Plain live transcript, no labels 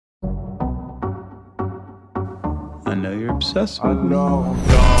I know you're obsessed with me.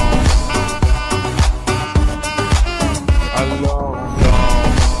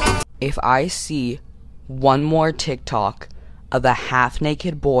 If I see one more TikTok of a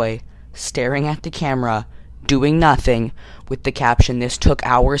half-naked boy staring at the camera, doing nothing, with the caption, "This took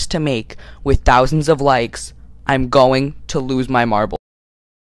hours to make," with thousands of likes, I'm going to lose my marble.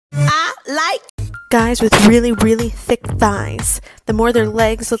 I like guys with really, really thick thighs. The more their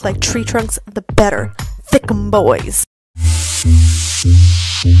legs look like tree trunks, the better. Thick 'em boys.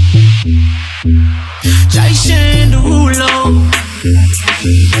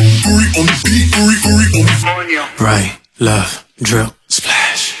 Right, left, drill,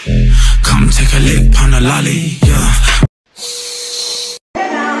 splash. Come take a lick, pound a lolly, yeah.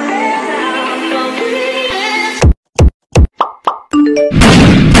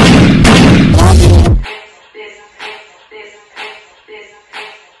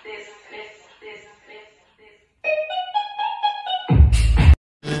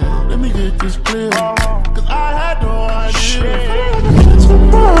 Let me get this clear, cause I had no idea.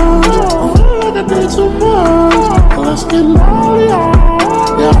 Too much. Let's get naughty.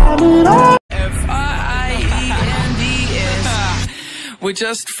 Yeah, I need all. F-I-E-N-D-S. We're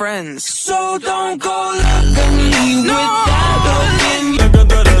just friends, so don't go look at me with that opinion.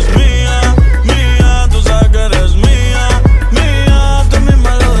 Tú eres mía, mía, tú sabes que eres mía, mía. Tú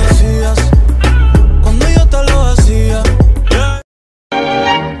misma lo decías cuando yo te lo hacía.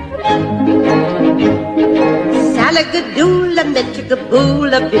 Salagadoola,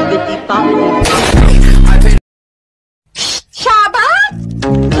 metchigaboola, bibbidi bop. Şaban!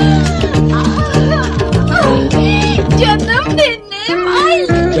 Canım benim, ay!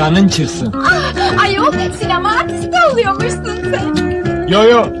 Canın çıksın. Ayol, sinema artisti oluyormuşsun sen. Yo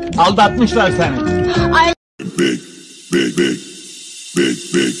yo, aldatmışlar seni. Ay! Big, big, big, big, big,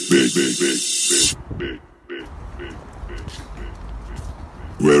 big, big, big, big, big,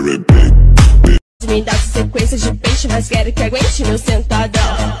 very big. Me dá sequência de peixe, mas quero que aguente meu sentadão.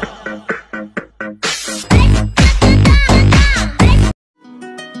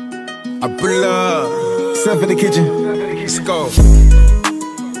 I pull up, step in the kitchen, let's go.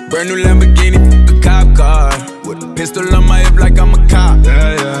 Brand new Lamborghini, a cop car, with a pistol on my hip like I'm a cop.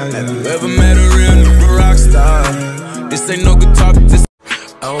 Have you ever met a real nigga rock star? This ain't no guitar, but this.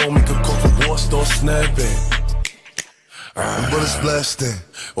 I don't make a call for war, start snapping. Bullets blasting,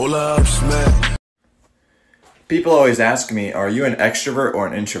 all up smack. People always ask me, are you an extrovert or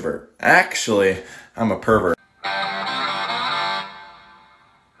an introvert? Actually, I'm a pervert.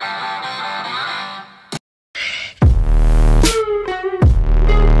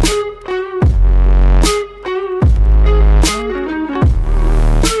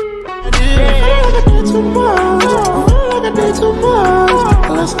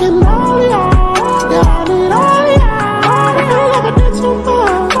 Let's get naughty. Yeah, I need all. I feel like I did too much.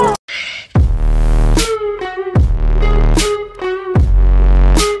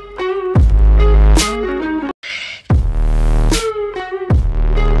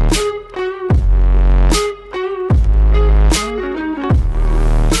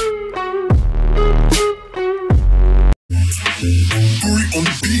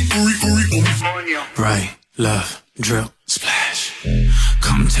 Right, left, drill, splash.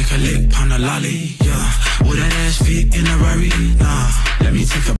 Come take a lick, pound a lolly, yeah. With that ass fit in a Rari, nah. Let me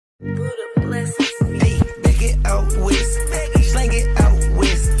take a. Hey, back it out west, slang it out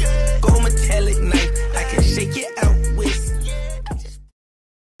west. Go metallic knife, I can shake it out west.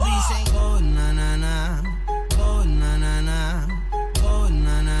 Please say oh na na na, oh na na na, oh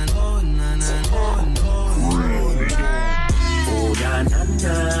na na, oh na na, oh na na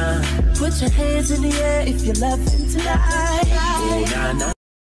na. Put your hands in the air if you're laughing tonight. Oh na na.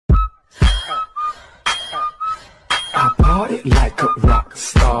 I party like a rock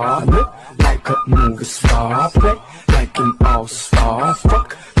star, look like a movie star, play like an all-star,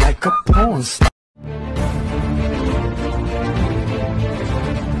 fuck like a porn star.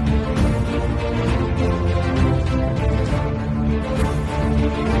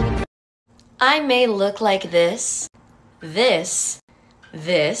 I may look like this, this,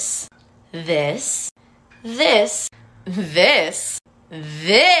 this, this, this, this,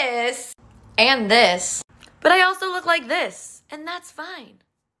 this, and this. But I also look like this, and that's fine.